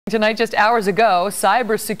Tonight, just hours ago,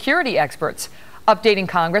 cybersecurity experts updating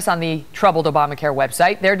Congress on the troubled ObamaCare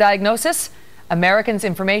website. Their diagnosis: Americans'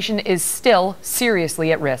 information is still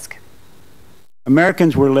seriously at risk.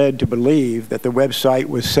 Americans were led to believe that the website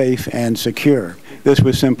was safe and secure. This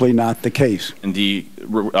was simply not the case. And the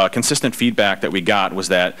consistent feedback that we got was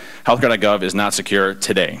that healthcare.gov is not secure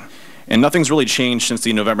today. And nothing's really changed since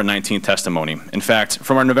the November 19th testimony. In fact,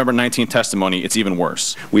 from our November 19th testimony, it's even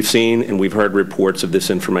worse. We've seen and we've heard reports of this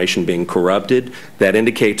information being corrupted. That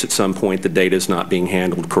indicates at some point the data is not being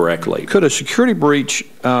handled correctly. Could a security breach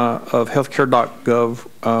of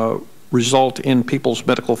healthcare.gov result in people's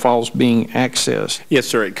medical files being accessed? Yes,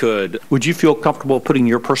 sir, it could. Would you feel comfortable putting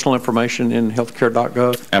your personal information in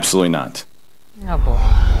healthcare.gov? Absolutely not. Oh, boy.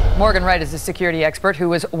 Morgan Wright is a security expert who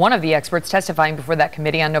was one of the experts testifying before that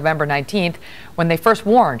committee on November 19th when they first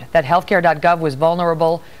warned that healthcare.gov was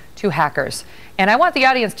vulnerable to hackers. And I want the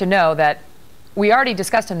audience to know that we already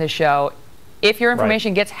discussed in this show, if your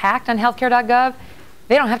information gets hacked on healthcare.gov,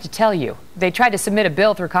 they don't have to tell you. They tried to submit a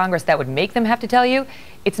bill through Congress that would make them have to tell you.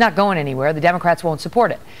 It's not going anywhere. The Democrats won't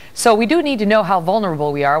support it. So we do need to know how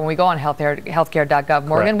vulnerable we are when we go on healthcare.gov.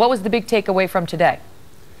 Morgan, what was the big takeaway from today?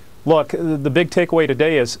 Look, the big takeaway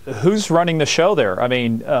today is who's running the show there? I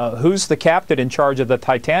mean, who's the captain in charge of the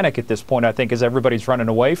Titanic at this point, I think, is everybody's running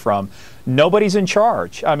away from. Nobody's in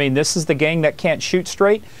charge. I mean, this is the gang that can't shoot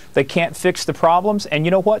straight. They can't fix the problems. And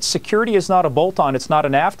you know what? Security is not a bolt-on. It's not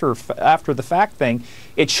an after-the-fact thing.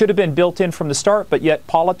 It should have been built in from the start, but yet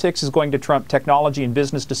politics is going to trump technology and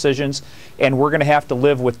business decisions, and we're going to have to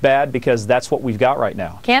live with bad because that's what we've got right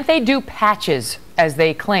now. Can't they do patches, as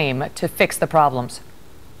they claim, to fix the problems?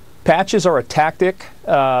 Patches are a tactic.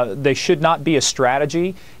 They should not be a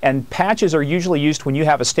strategy. And patches are usually used when you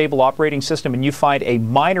have a stable operating system and you find a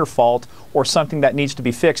minor fault or something that needs to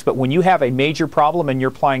be fixed. But when you have a major problem and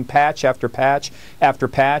you're applying patch after patch after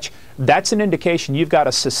patch, that's an indication you've got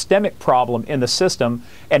a systemic problem in the system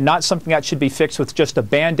and not something that should be fixed with just a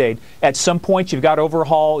Band-Aid. At some point, you've got to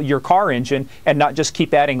overhaul your car engine and not just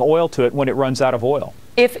keep adding oil to it when it runs out of oil.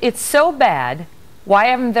 If it's so bad, why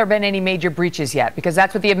haven't there been any major breaches yet? Because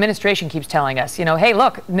that's what the administration keeps telling us. You know, hey,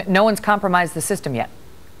 look, no one's compromised the system yet.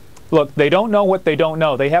 Look, they don't know what they don't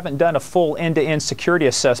know. They haven't done a full end-to-end security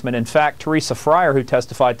assessment. In fact, Teresa Fryer, who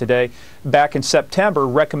testified today, back in September,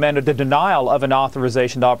 recommended the denial of an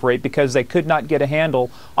authorization to operate because they could not get a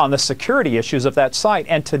handle on the security issues of that site.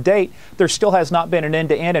 And to date, there still has not been an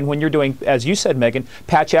end-to-end. And when you're doing, as you said, Megan,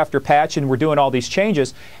 patch after patch, and we're doing all these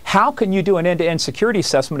changes, how can you do an end-to-end security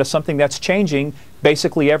assessment of something that's changing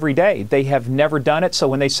basically every day? They have never done it. So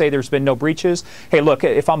when they say there's been no breaches, hey, look,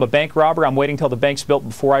 if I'm a bank robber, I'm waiting till the bank's built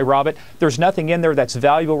before I rob it. There's nothing in there that's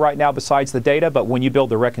valuable right now besides the data. But when you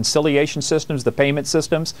build the reconciliation systems, the payment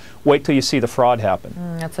systems, wait till you see the fraud happen.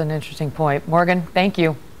 That's an interesting point. Morgan, thank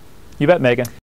you. You bet, Megan.